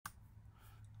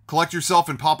Collect yourself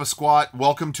and pop a squat.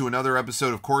 Welcome to another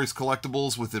episode of Cory's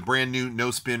Collectibles with a brand new no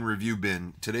spin review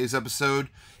bin. Today's episode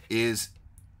is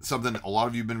something a lot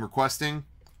of you have been requesting: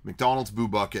 McDonald's Boo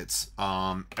Buckets.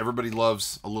 Everybody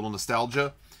loves a little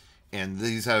nostalgia, and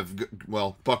these have,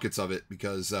 well, buckets of it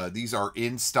because these are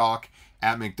in stock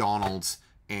at McDonald's,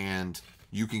 and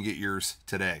you can get yours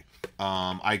today.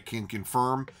 I can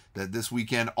confirm that this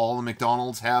weekend all the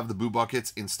McDonald's have the Boo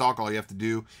Buckets in stock. All you have to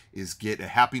do is get a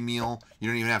Happy Meal. You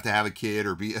don't even have to have a kid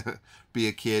or be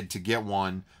a kid to get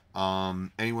one.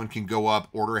 Anyone can go up,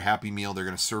 order a Happy Meal. They're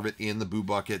going to serve it in the Boo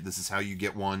Bucket. This is how you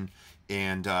get one.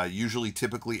 And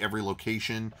typically every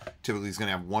location typically is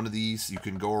going to have one of these. You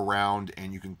can go around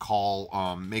and you can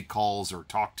call, make calls or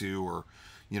talk to, or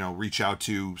reach out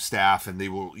to staff, and they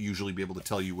will usually be able to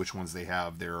tell you which ones they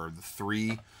have. There are the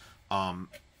three.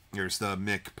 There's the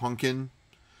McPumpkin.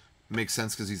 Makes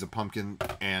sense because he's a pumpkin.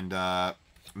 And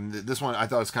this one I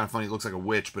thought was kind of funny. It looks like a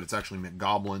witch, but it's actually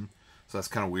McGoblin. So that's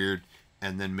kind of weird.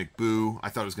 And then McBoo. I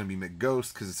thought it was going to be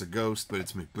McGhost because it's a ghost, but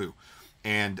it's McBoo.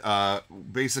 And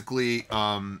basically,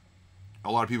 a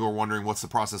lot of people are wondering what's the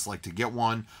process like to get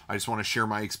one. I just want to share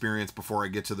my experience before I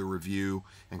get to the review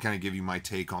and kind of give you my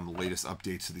take on the latest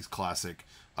updates to these classic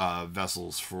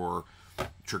vessels for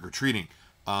trick-or-treating.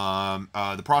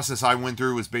 The process I went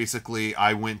through was basically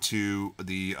I went to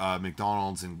the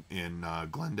McDonald's in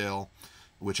Glendale,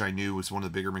 which I knew was one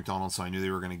of the bigger McDonald's, so I knew they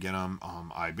were going to get them.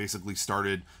 I basically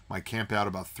started my camp out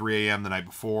about 3 a.m. the night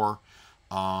before.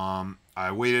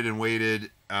 I waited and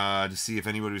waited to see if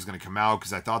anybody was going to come out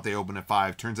because I thought they opened at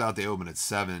 5. Turns out they opened at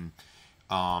 7.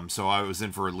 So I was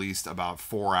in for at least about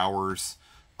 4 hours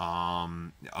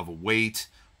of a wait.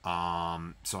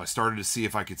 So I started to see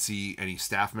if I could see any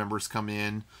staff members come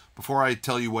in. Before I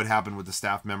tell you what happened with the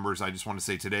staff members, I just want to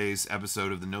say today's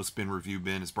episode of the No Spin Review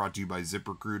Bin is brought to you by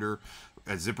ZipRecruiter.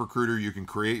 At ZipRecruiter, you can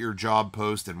create your job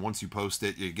post, and once you post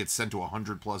it, it gets sent to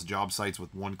 100+ job sites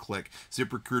with one click.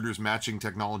 ZipRecruiter's matching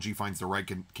technology finds the right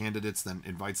candidates, then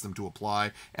invites them to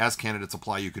apply. As candidates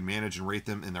apply, you can manage and rate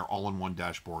them in their all-in-one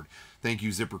dashboard. Thank you,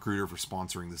 ZipRecruiter, for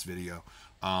sponsoring this video.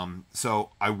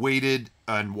 So I waited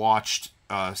and watched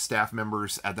staff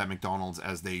members at that McDonald's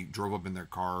as they drove up in their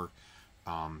car.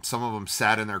 Some of them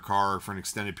sat in their car for an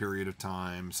extended period of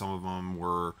time. Some of them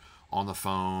were on the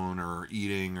phone or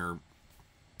eating or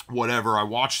whatever. I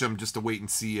watched them just to wait and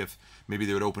see if maybe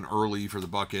they would open early for the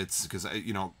buckets, because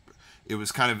it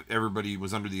was kind of, everybody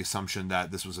was under the assumption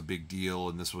that this was a big deal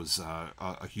and this was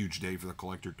a huge day for the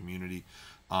collector community.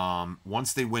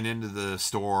 Once they went into the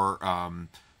store,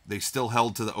 they still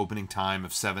held to the opening time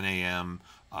of 7 a.m.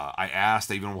 I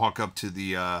even walked up to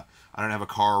the, I don't have a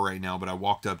car right now, but I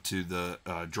walked up to the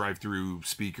drive-through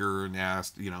speaker and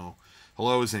asked,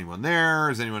 hello, is anyone there?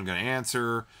 Is anyone going to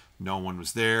answer? No one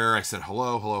was there. I said,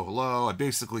 hello, hello, hello. I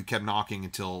basically kept knocking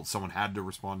until someone had to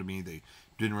respond to me. They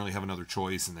didn't really have another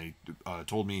choice, and they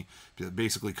told me to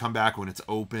basically come back when it's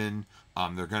open.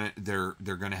 They're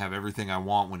gonna have everything I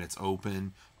want when it's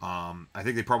open. I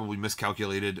think they probably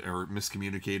miscalculated or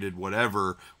miscommunicated what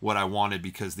I wanted,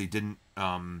 because they didn't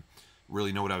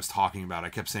really know what I was talking about. I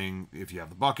kept saying, if you have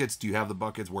the buckets, do you have the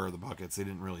buckets? Where are the buckets? They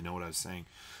didn't really know what I was saying.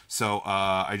 So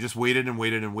I just waited and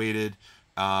waited and waited.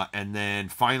 And then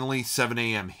finally 7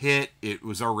 a.m. hit. It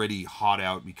was already hot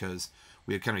out because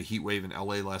we had kind of a heat wave in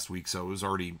LA last week. So it was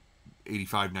already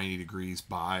 85, 90 degrees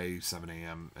by 7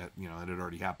 a.m. It had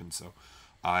already happened. So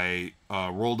I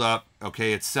rolled up.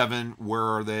 Okay, it's 7. Where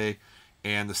are they?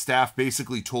 And the staff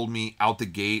basically told me out the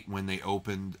gate when they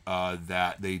opened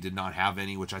that they did not have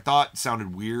any, which I thought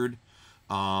sounded weird.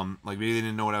 Like maybe they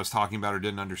didn't know what I was talking about or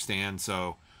didn't understand.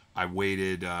 So I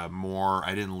waited more.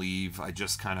 I didn't leave. I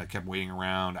just kind of kept waiting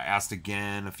around. I asked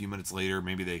again a few minutes later.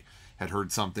 Maybe they had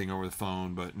heard something over the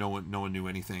phone, but no one knew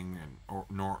anything,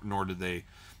 nor did they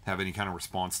have any kind of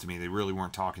response to me. They really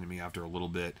weren't talking to me after a little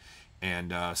bit.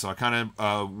 And so I kind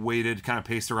of waited, kind of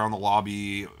paced around the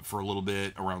lobby for a little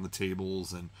bit, around the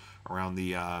tables and around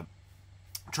the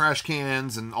trash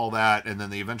cans and all that. And then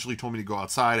they eventually told me to go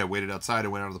outside. I waited outside. I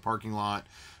went out of the parking lot,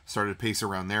 started to pace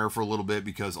around there for a little bit,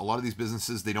 because a lot of these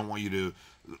businesses, they don't want you to,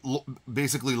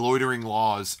 basically loitering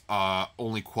laws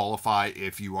only qualify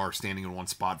if you are standing in one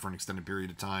spot for an extended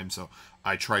period of time. So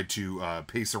I tried to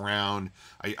pace around.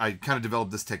 I kind of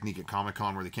developed this technique at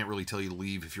Comic-Con where they can't really tell you to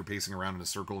leave if you're pacing around in a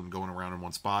circle and going around in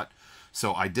one spot.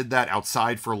 So I did that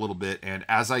outside for a little bit, and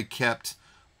as I kept,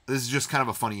 this is just kind of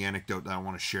a funny anecdote that I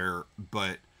want to share,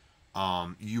 but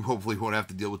you hopefully won't have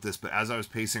to deal with this, but as I was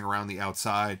pacing around the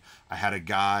outside, I had a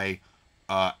guy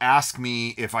ask me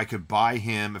if I could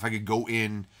go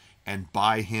in and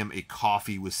buy him a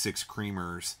coffee with 6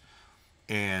 creamers.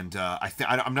 And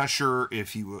I'm not sure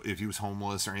if he was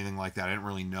homeless or anything like that. I didn't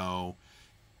really know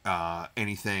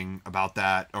anything about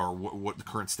that, or what the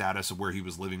current status of where he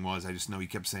was living was. I just know he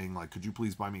kept saying, like, could you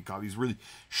please buy me a coffee? He's a really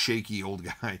shaky old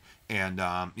guy. And,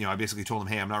 you know, I basically told him,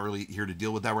 hey, I'm not really here to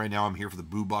deal with that right now. I'm here for the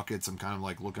boo buckets. I'm kind of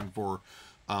like looking for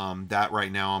that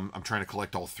right now. I'm trying to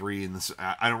collect all three, and this,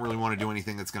 I don't really want to do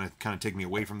anything that's going to kind of take me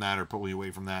away from that or pull me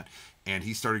away from that. And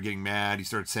he started getting mad. He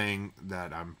started saying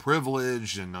that I'm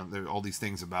privileged and all these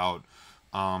things about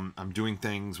I'm doing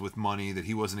things with money that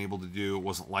he wasn't able to do. It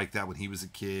wasn't like that when he was a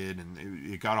kid,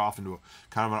 and it got off into a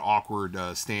kind of an awkward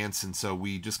stance. And so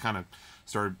we just kind of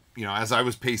started, you know, as I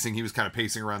was pacing, he was kind of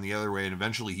pacing around the other way, and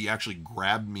eventually he actually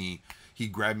grabbed me. He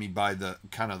grabbed me by the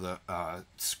kind of the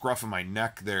scruff of my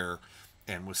neck there,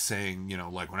 and was saying, you know,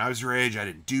 like, when I was your age, I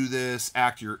didn't do this.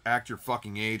 Act your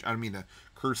fucking age. I don't mean to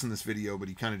curse in this video, but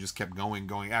he kind of just kept going,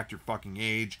 act your fucking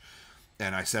age.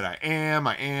 And I said, I am,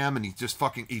 and he just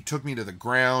he took me to the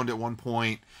ground at one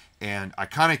point, and I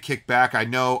kind of kicked back. I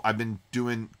know I've been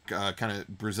doing kind of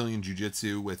Brazilian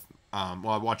jiu-jitsu with, well,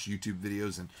 I watch YouTube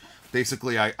videos, and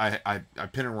basically I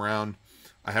pin him around.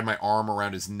 I had my arm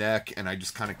around his neck, and I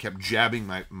just kind of kept jabbing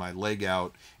my leg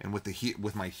out, and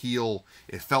with my heel,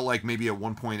 it felt like maybe at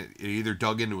one point it either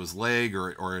dug into his leg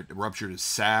or it ruptured his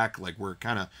sac, like where it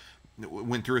kind of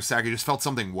went through his sack. I just felt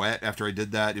something wet after I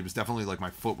did that. It was definitely like my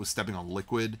foot was stepping on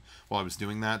liquid while I was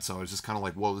doing that. So I was just kind of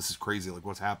like, whoa, this is crazy. Like,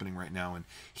 what's happening right now? And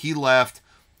he left.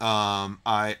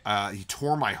 He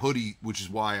tore my hoodie, which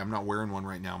is why I'm not wearing one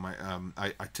right now.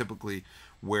 I typically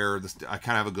wear this. I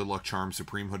kind of have a Good Luck Charm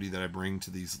Supreme hoodie that I bring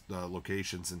to these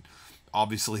locations, and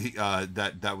obviously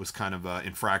that was kind of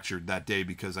infractured that day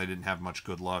because I didn't have much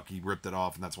good luck. He ripped it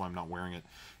off, and that's why I'm not wearing it.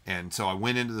 And so I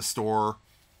went into the store,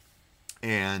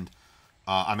 and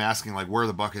I'm asking, like, where are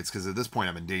the buckets? Because at this point,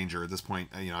 I'm in danger. At this point,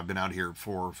 you know, I've been out here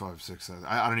 4, 5, 6, 7.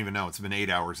 I don't even know. It's been 8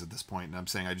 hours at this point, and I'm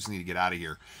saying I just need to get out of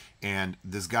here. And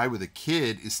this guy with a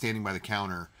kid is standing by the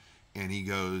counter, and he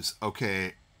goes,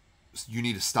 "Okay, you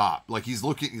need to stop." Like, he's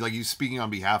looking, like he's speaking on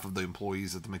behalf of the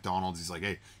employees at the McDonald's. He's like,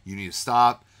 "Hey, you need to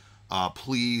stop,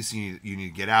 please. You need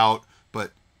to get out."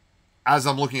 But as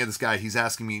I'm looking at this guy, he's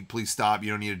asking me, please stop.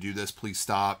 You don't need to do this. Please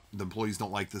stop. The employees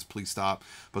don't like this. Please stop.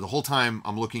 But the whole time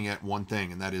I'm looking at one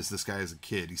thing, and that is this guy has a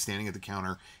kid. He's standing at the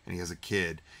counter, and he has a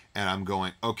kid. And I'm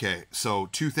going, okay, so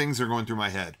two things are going through my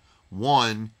head.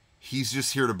 One, he's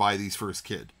just here to buy these for his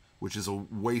kid, which is a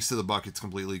waste of the buckets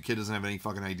completely. The kid doesn't have any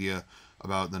fucking idea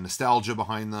about the nostalgia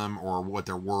behind them or what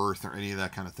they're worth or any of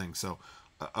that kind of thing. So,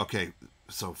 okay,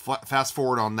 so fast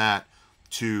forward on that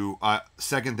to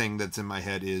second thing that's in my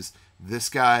head is, this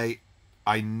guy,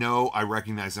 I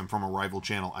recognize him from a rival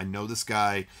channel. I know this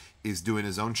guy is doing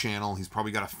his own channel. He's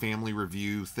probably got a family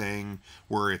review thing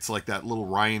where it's like that little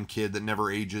Ryan kid that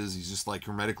never ages. He's just like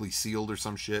hermetically sealed or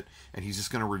some shit, and he's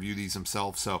just going to review these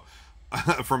himself. So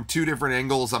from two different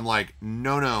angles, I'm like,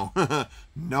 no,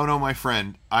 my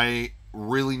friend. I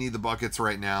really need the buckets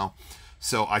right now.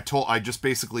 So I just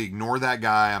basically ignore that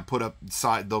guy. I put up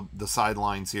the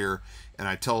sidelines here, and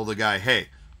I tell the guy, hey,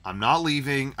 I'm not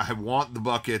leaving. I want the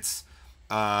buckets.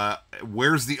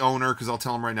 Where's the owner? Because I'll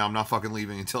tell him right now, I'm not fucking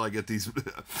leaving until I get these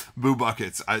boo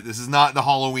buckets. This is not the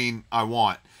Halloween I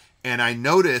want. And I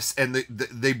notice, and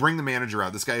they bring the manager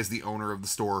out. This guy is the owner of the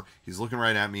store. He's looking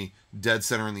right at me, dead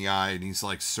center in the eye, and he's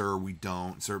like, "Sir, we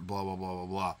don't. Sir, blah, blah, blah, blah,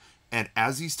 blah." And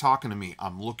as he's talking to me,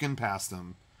 I'm looking past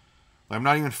him. I'm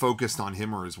not even focused on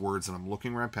him or his words, and I'm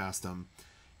looking right past him,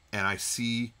 and I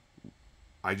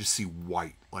just see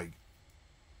white. Like,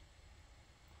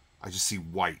 I just see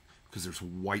white, because there's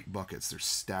white buckets. There's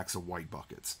stacks of white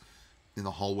buckets in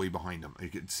the hallway behind him. You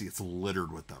can see it's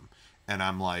littered with them. And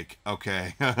I'm like,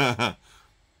 okay,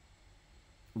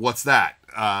 what's that?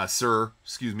 Sir,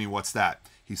 excuse me, what's that?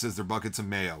 He says they're buckets of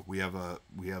mayo. We have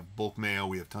bulk mayo.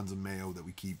 We have tons of mayo that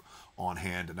we keep on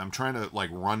hand. And I'm trying to,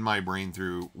 like, run my brain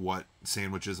through what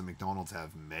sandwiches at McDonald's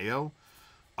have mayo.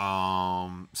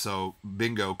 So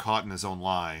bingo, caught in his own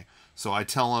lie. So I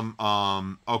tell him,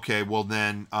 okay, well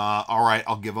then, all right,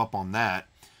 I'll give up on that.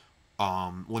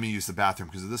 Let me use the bathroom,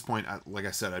 because at this point, like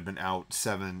I said, I'd been out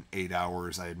 7, 8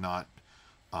 hours. I had not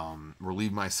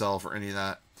relieved myself or any of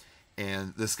that.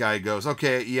 And this guy goes,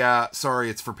 okay, yeah, sorry,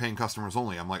 it's for paying customers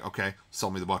only. I'm like, okay,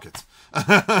 sell me the buckets.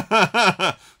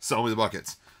 Sell me the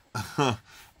buckets.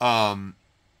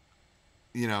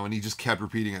 You know, and he just kept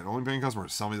repeating it. Only paying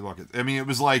customers, sell me the buckets. I mean, it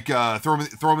was like, throw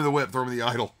me the whip, throw me the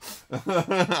idol.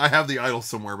 I have the idol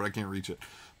somewhere, but I can't reach it.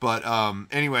 But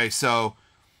anyway, so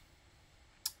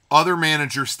other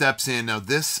manager steps in. Now,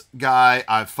 this guy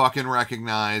I've fucking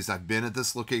recognized. I've been at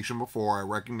this location before. I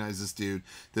recognize this dude.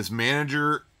 This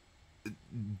manager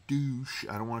douche,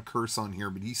 I don't want to curse on here,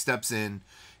 but he steps in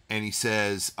and he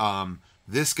says,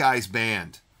 this guy's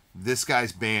banned. This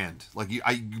guy's banned. Like,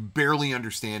 I barely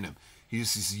understand him.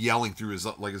 He's yelling through his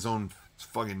own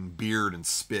fucking beard and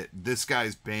spit. This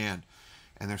guy's banned.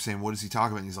 And they're saying, what is he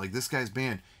talking about? And he's like, this guy's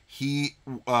banned. He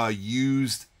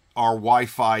used our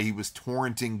Wi-Fi. He was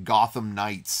torrenting Gotham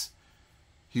Knights.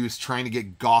 He was trying to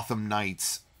get Gotham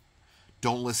Knights.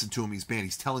 Don't listen to him. He's banned.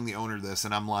 He's telling the owner this.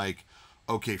 And I'm like,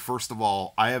 okay, first of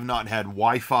all, I have not had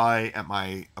Wi-Fi at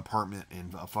my apartment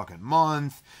in a fucking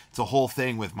month. It's a whole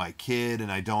thing with my kid, and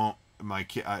my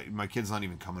kid's not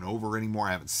even coming over anymore.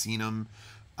 I haven't seen him.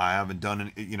 I haven't done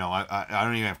it. You know, I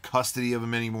don't even have custody of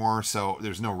him anymore. So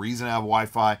there's no reason to have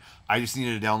Wi-Fi. I just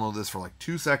needed to download this for like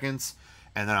 2 seconds,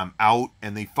 and then I'm out.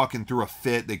 And they fucking threw a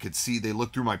fit. They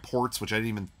looked through my ports, which I didn't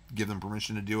even give them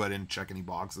permission to do. I didn't check any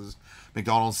boxes.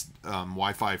 McDonald's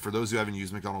Wi-Fi, for those who haven't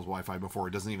used McDonald's Wi-Fi before,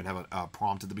 it doesn't even have a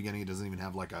prompt at the beginning. It doesn't even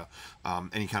have like a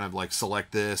any kind of like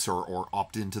select this or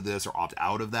opt into this or opt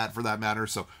out of that, for that matter.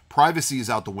 So privacy is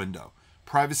out the window.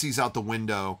 Privacy's out the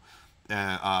window.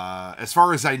 As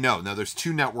far as I know. Now there's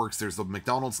 2 networks. There's the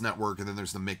McDonald's network, and then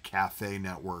there's the McCafe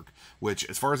network, which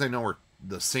as far as I know are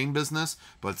the same business,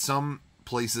 but some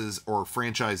places, or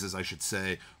franchises I should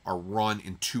say, are run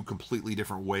in 2 completely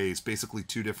different ways. Basically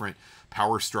 2 different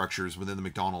power structures within the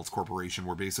McDonald's corporation,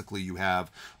 where basically you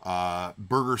have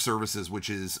burger services, which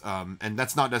is and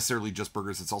that's not necessarily just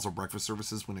burgers, it's also breakfast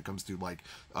services when it comes to like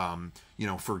you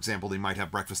know, for example, they might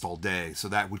have breakfast all day, so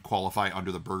that would qualify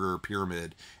under the burger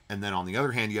pyramid. And then on the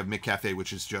other hand, you have McCafe,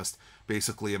 which is just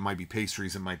basically, it might be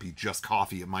pastries, it might be just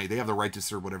coffee, they have the right to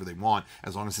serve whatever they want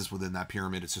as long as it's within that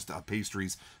pyramid. It's just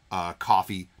pastries,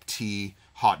 coffee, tea,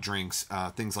 hot drinks,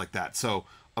 things like that. So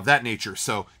of that nature.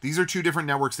 So these are 2 different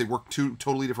networks. They work 2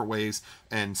 totally different ways.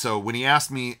 And so when he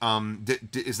asked me,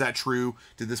 is that true?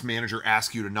 Did this manager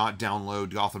ask you to not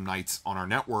download Gotham Knights on our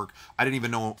network? I didn't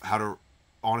even know how to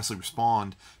honestly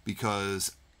respond,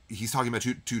 because he's talking about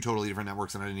two totally different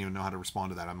networks, and I didn't even know how to respond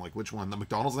to that. I'm like, which one? The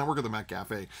McDonald's network or the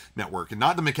McCafe network? And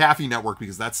not the McAfee network,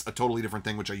 because that's a totally different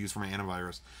thing, which I use for my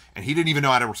antivirus. And he didn't even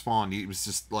know how to respond. He was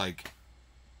just like,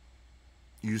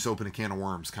 you just open a can of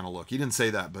worms kind of look. He didn't say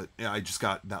that, but I just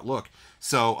got that look.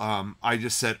 So I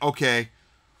just said, okay,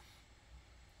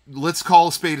 let's call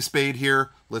a spade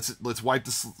here. Let's wipe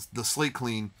the slate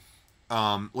clean.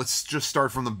 Let's just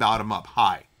start from the bottom up.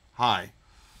 Hi.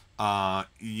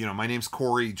 You know, my name's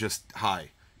Cory, just hi.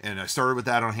 And I started with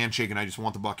that on Handshake, and I just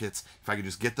want the buckets. If I could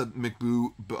just get the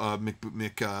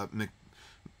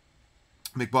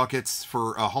McBuckets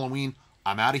for Halloween,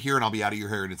 I'm out of here, and I'll be out of your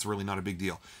hair, and it's really not a big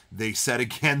deal. They said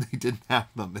again they didn't have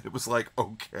them, and it was like,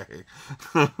 okay.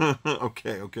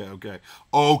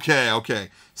 Okay.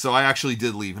 So I actually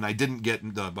did leave, and I didn't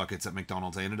get the buckets at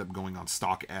McDonald's. I ended up going on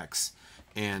StockX,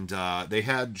 and they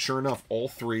had, sure enough, all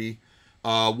 3.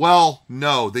 Well,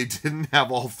 no, they didn't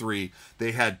have all 3.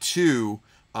 They had 2,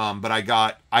 but I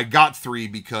got 3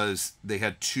 because they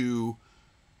had two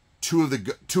of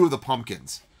the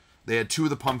pumpkins. They had 2 of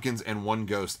the pumpkins and 1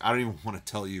 ghost. I don't even want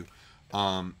to tell you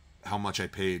how much I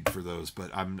paid for those,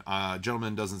 but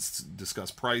gentleman doesn't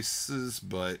discuss prices,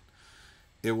 but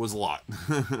it was a lot.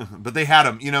 But they had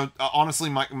them. You know, honestly,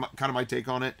 my take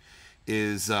on it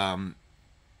is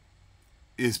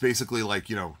basically like,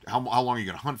 you know, how long are you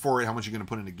going to hunt for it? How much are you going to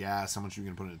put into gas? How much are you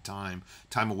going to put into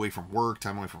time away from work,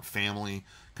 time away from family,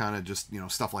 kind of just, you know,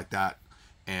 stuff like that.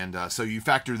 And so you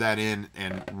factor that in,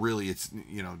 and really it's,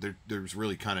 you know, there's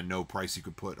really kind of no price you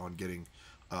could put on getting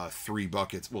 3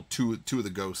 buckets. Well, two of the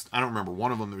ghosts. I don't remember.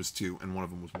 One of them there was 2, and one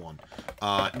of them was 1.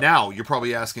 Now you're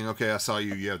probably asking, okay, I saw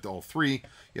you had all 3.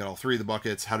 You had all 3 of the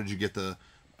buckets. How did you get the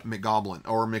McGoblin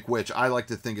or McWitch? I like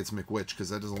to think it's McWitch, because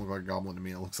that doesn't look like a goblin to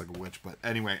me. It looks like a witch. But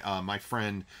anyway, my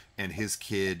friend and his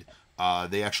kid,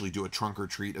 they actually do a trunk or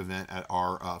treat event at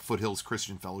our Foothills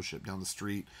Christian Fellowship down the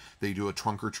street. They do a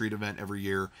trunk or treat event every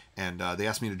year, and they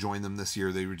asked me to join them this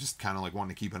year. They were just kind of like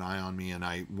wanting to keep an eye on me, and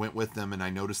I went with them, and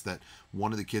I noticed that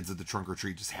one of the kids at the trunk or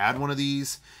treat just had one of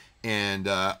these, and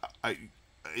I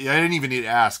didn't even need to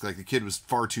ask. Like, the kid was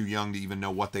far too young to even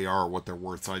know what they are or what they're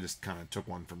worth, so I just kind of took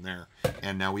one from there.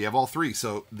 And now we have all 3.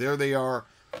 So there they are,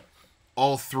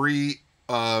 all 3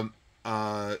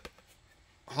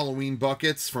 Halloween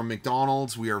buckets from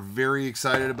McDonald's. We are very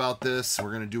excited about this.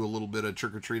 We're going to do a little bit of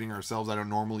trick-or-treating ourselves. I don't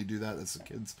normally do that. That's a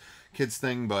kids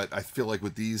thing, but I feel like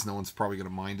with these, no one's probably going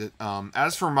to mind it.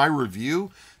 As for my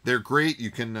review, they're great.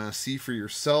 You can see for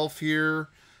yourself here.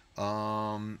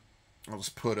 I'll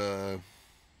just put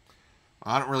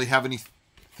I don't really have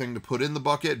anything to put in the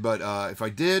bucket, but if I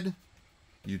did,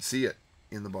 you'd see it.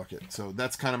 in the bucket. So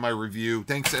that's kind of my review.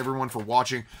 Thanks to everyone for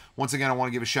watching. Once again, I want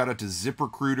to give a shout out to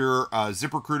ZipRecruiter.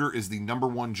 ZipRecruiter is the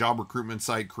 #1 job recruitment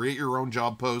site. Create your own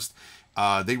job post.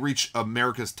 They reach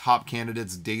America's top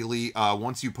candidates daily.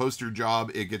 Once you post your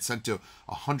job, it gets sent to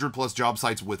 100+ job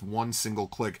sites with one single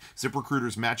click.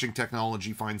 ZipRecruiter's matching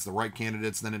technology finds the right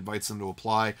candidates, then invites them to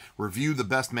apply. Review the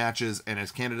best matches, and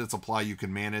as candidates apply, you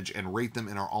can manage and rate them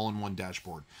in our all-in-one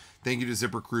dashboard. Thank you to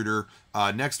ZipRecruiter.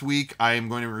 Next week, I am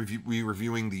going to be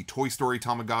reviewing the Toy Story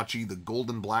Tamagotchi, the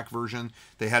golden black version.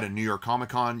 They had a New York Comic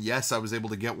Con. Yes, I was able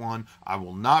to get one. I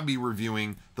will not be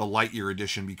reviewing the Lightyear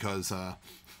edition because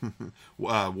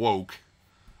woke.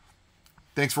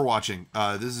 Thanks for watching.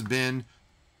 This has been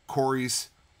Cory's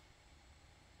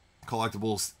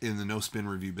Collectibles in the No Spin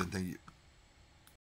Review bin. Thank you.